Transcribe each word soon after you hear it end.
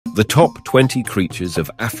The top 20 creatures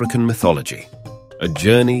of African mythology, a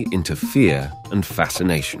journey into fear and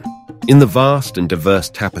fascination. In the vast and diverse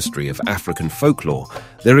tapestry of African folklore,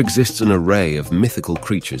 there exists an array of mythical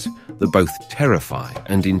creatures that both terrify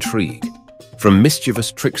and intrigue. From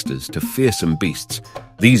mischievous tricksters to fearsome beasts,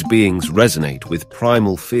 these beings resonate with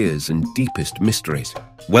primal fears and deepest mysteries.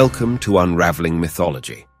 Welcome to Unraveling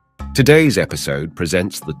Mythology. Today's episode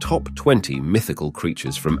presents the top 20 mythical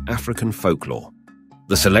creatures from African folklore.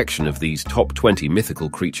 The selection of these top 20 mythical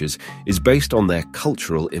creatures is based on their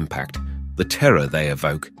cultural impact, the terror they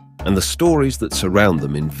evoke, and the stories that surround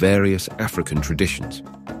them in various African traditions.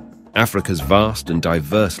 Africa's vast and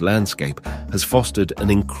diverse landscape has fostered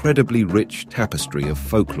an incredibly rich tapestry of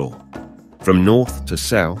folklore. From north to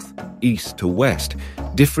south, east to west,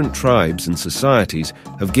 different tribes and societies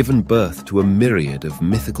have given birth to a myriad of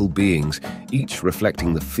mythical beings, each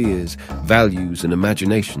reflecting the fears, values, and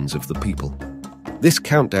imaginations of the people. This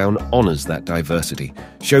countdown honors that diversity,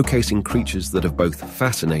 showcasing creatures that have both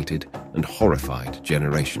fascinated and horrified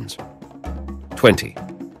generations. 20.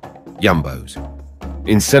 Yumbos.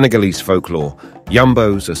 In Senegalese folklore,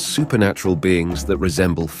 yumbos are supernatural beings that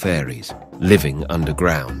resemble fairies, living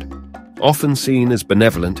underground. Often seen as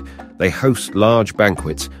benevolent, they host large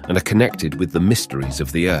banquets and are connected with the mysteries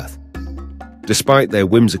of the earth. Despite their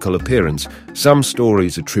whimsical appearance, some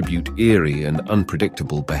stories attribute eerie and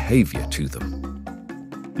unpredictable behavior to them.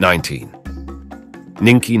 19.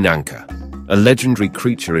 Ninki Nanka. A legendary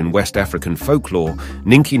creature in West African folklore,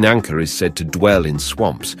 Ninki Nanka is said to dwell in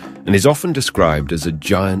swamps and is often described as a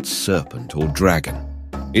giant serpent or dragon.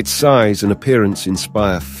 Its size and appearance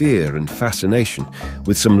inspire fear and fascination,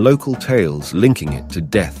 with some local tales linking it to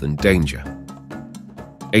death and danger.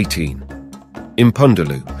 18.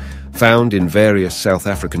 Impundulu. Found in various South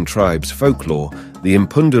African tribes' folklore, the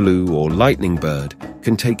Impundulu, or lightning bird,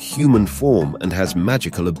 can take human form and has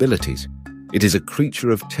magical abilities. It is a creature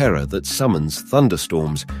of terror that summons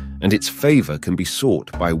thunderstorms, and its favor can be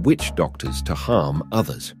sought by witch doctors to harm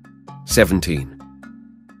others. 17.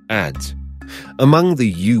 Ads. Among the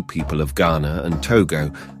Yu people of Ghana and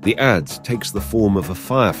Togo, the Ads takes the form of a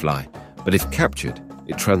firefly, but if captured,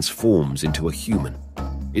 it transforms into a human.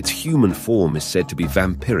 Its human form is said to be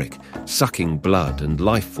vampiric, sucking blood and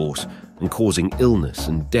life force, and causing illness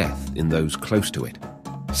and death in those close to it.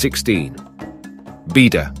 16.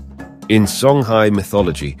 Bida. In Songhai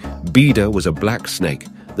mythology, Bida was a black snake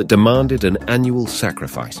that demanded an annual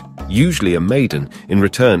sacrifice, usually a maiden, in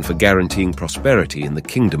return for guaranteeing prosperity in the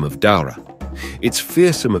kingdom of Dara. Its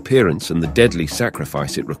fearsome appearance and the deadly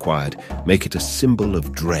sacrifice it required make it a symbol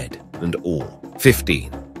of dread and awe. 15.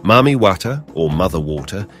 Mami Wata, or Mother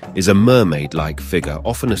Water, is a mermaid-like figure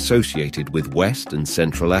often associated with West and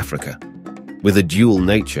Central Africa. With a dual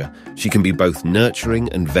nature, she can be both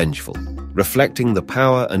nurturing and vengeful, reflecting the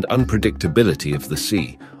power and unpredictability of the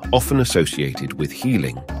sea, often associated with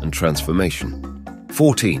healing and transformation.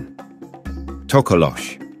 14.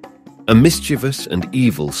 Tokolosh. A mischievous and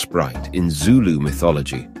evil sprite in Zulu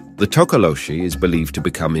mythology, the Tokoloshi is believed to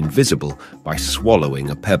become invisible by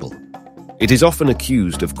swallowing a pebble. It is often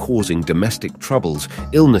accused of causing domestic troubles,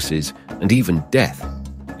 illnesses, and even death.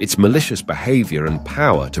 Its malicious behavior and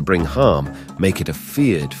power to bring harm make it a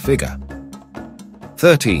feared figure.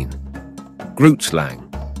 13. Grootslang.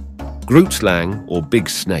 Grootslang, or Big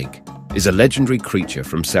Snake, is a legendary creature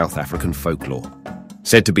from South African folklore.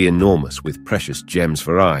 Said to be enormous with precious gems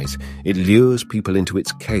for eyes, it lures people into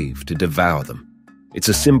its cave to devour them. It's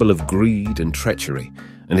a symbol of greed and treachery,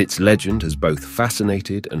 and its legend has both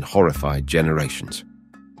fascinated and horrified generations.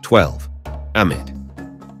 12. Amit.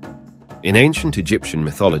 In ancient Egyptian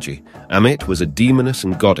mythology, Amit was a demoness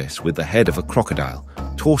and goddess with the head of a crocodile,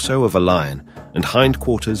 torso of a lion, and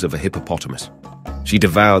hindquarters of a hippopotamus. She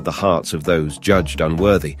devoured the hearts of those judged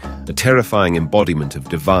unworthy, a terrifying embodiment of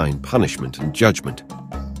divine punishment and judgment.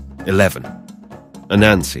 11.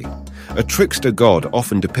 Anansi. A trickster god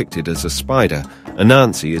often depicted as a spider,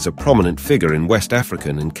 Anansi is a prominent figure in West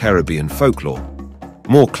African and Caribbean folklore.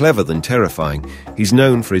 More clever than terrifying, he's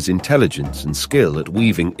known for his intelligence and skill at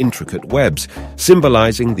weaving intricate webs,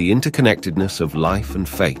 symbolizing the interconnectedness of life and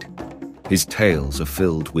fate. His tales are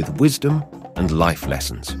filled with wisdom and life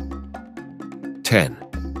lessons. 10.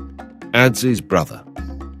 Ads' brother.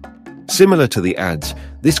 Similar to the Ads,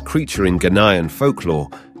 this creature in Ghanaian folklore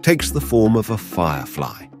takes the form of a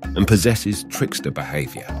firefly and possesses trickster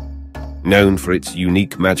behavior. Known for its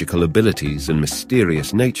unique magical abilities and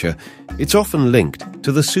mysterious nature, it's often linked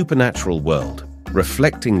to the supernatural world,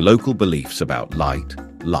 reflecting local beliefs about light,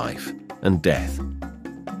 life, and death.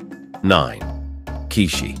 9.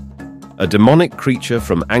 Kishi. A demonic creature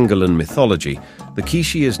from Angolan mythology, The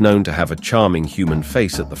Kishi is known to have a charming human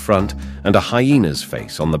face at the front and a hyena's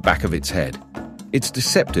face on the back of its head. Its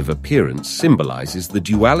deceptive appearance symbolizes the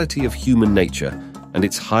duality of human nature, and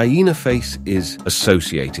its hyena face is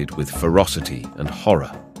associated with ferocity and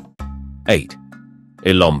horror. 8.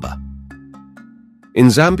 Ilomba. In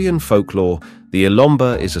Zambian folklore, the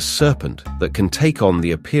Ilomba is a serpent that can take on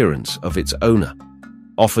the appearance of its owner.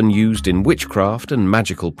 Often used in witchcraft and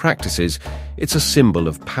magical practices, it's a symbol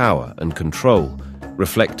of power and control,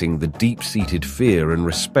 reflecting the deep-seated fear and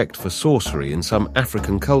respect for sorcery in some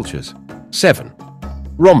African cultures. 7.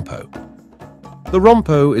 Rompo. The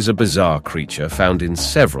Rompo is a bizarre creature found in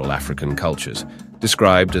several African cultures,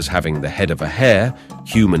 described as having the head of a hare,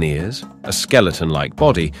 human ears, a skeleton-like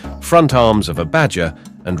body, front arms of a badger,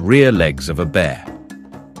 and rear legs of a bear.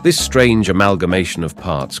 This strange amalgamation of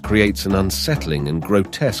parts creates an unsettling and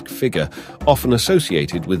grotesque figure, often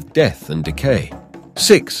associated with death and decay.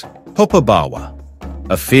 6. Popobawa.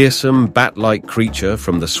 A fearsome, bat-like creature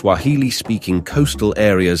from the Swahili-speaking coastal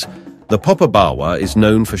areas, the Popobawa is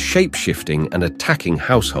known for shape-shifting and attacking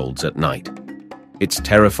households at night. Its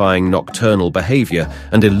terrifying nocturnal behavior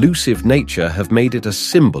and elusive nature have made it a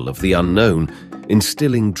symbol of the unknown,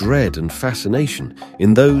 instilling dread and fascination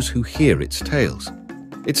in those who hear its tales.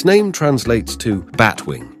 Its name translates to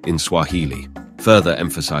batwing in Swahili, further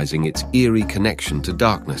emphasizing its eerie connection to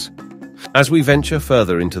darkness. As we venture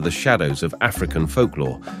further into the shadows of African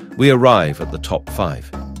folklore, we arrive at the top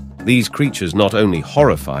 5. These creatures not only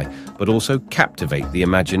horrify, but also captivate the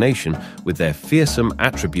imagination with their fearsome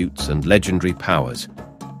attributes and legendary powers.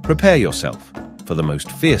 Prepare yourself, for the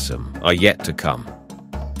most fearsome are yet to come.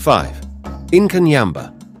 5.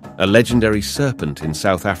 Inkanyamba, a legendary serpent in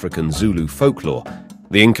South African Zulu folklore.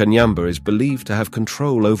 The Inkanyamba is believed to have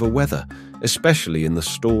control over weather, especially in the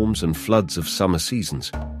storms and floods of summer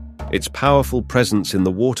seasons. Its powerful presence in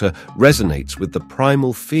the water resonates with the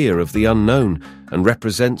primal fear of the unknown and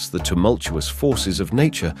represents the tumultuous forces of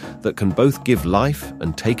nature that can both give life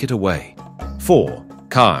and take it away. 4.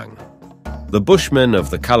 Kaang. The Bushmen of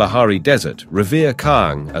the Kalahari Desert revere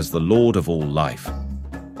Kaang as the lord of all life.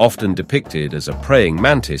 Often depicted as a praying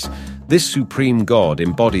mantis, this supreme god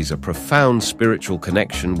embodies a profound spiritual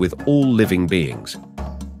connection with all living beings.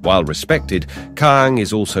 While respected, Kaang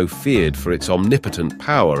is also feared for its omnipotent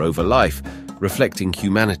power over life, reflecting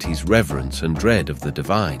humanity's reverence and dread of the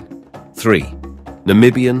divine. 3.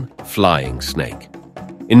 Namibian flying snake.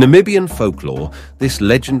 In Namibian folklore, this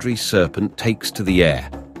legendary serpent takes to the air,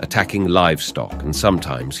 attacking livestock and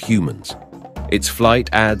sometimes humans. Its flight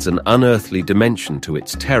adds an unearthly dimension to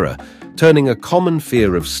its terror, turning a common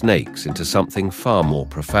fear of snakes into something far more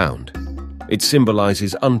profound. It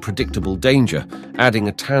symbolizes unpredictable danger, adding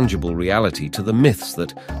a tangible reality to the myths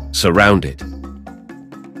that surround it.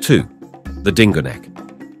 2. The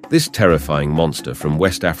dingonek. This terrifying monster from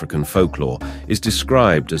West African folklore is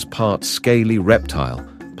described as part scaly reptile,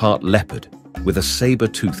 part leopard, with a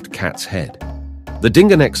saber-toothed cat's head. The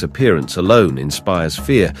dingonek's appearance alone inspires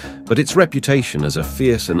fear, but its reputation as a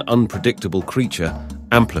fierce and unpredictable creature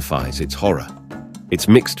amplifies its horror. Its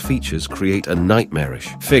mixed features create a nightmarish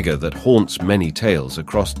figure that haunts many tales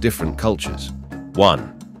across different cultures.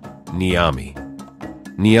 1. Nyami.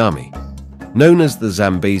 Nyami. Known as the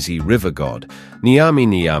Zambezi river god,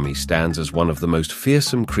 Nyami stands as one of the most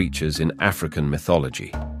fearsome creatures in African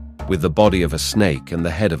mythology. With the body of a snake and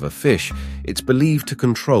the head of a fish, it's believed to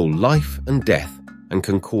control life and death and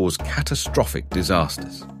can cause catastrophic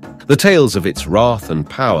disasters. The tales of its wrath and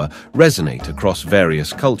power resonate across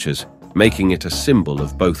various cultures, making it a symbol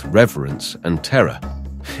of both reverence and terror.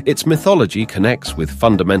 Its mythology connects with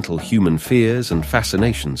fundamental human fears and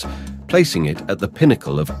fascinations, placing it at the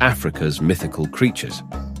pinnacle of Africa's mythical creatures.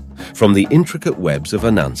 From the intricate webs of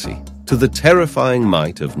Anansi to the terrifying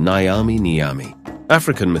might of Nyami,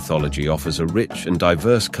 African mythology offers a rich and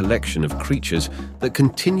diverse collection of creatures that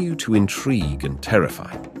continue to intrigue and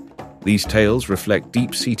terrify. These tales reflect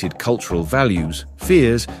deep-seated cultural values,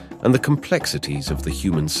 fears, and the complexities of the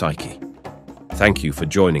human psyche. Thank you for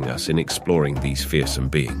joining us in exploring these fearsome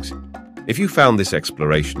beings. If you found this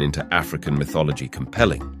exploration into African mythology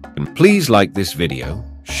compelling, please like this video,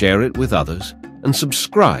 share it with others, and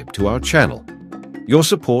subscribe to our channel. Your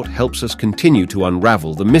support helps us continue to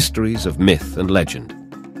unravel the mysteries of myth and legend.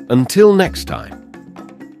 Until next time.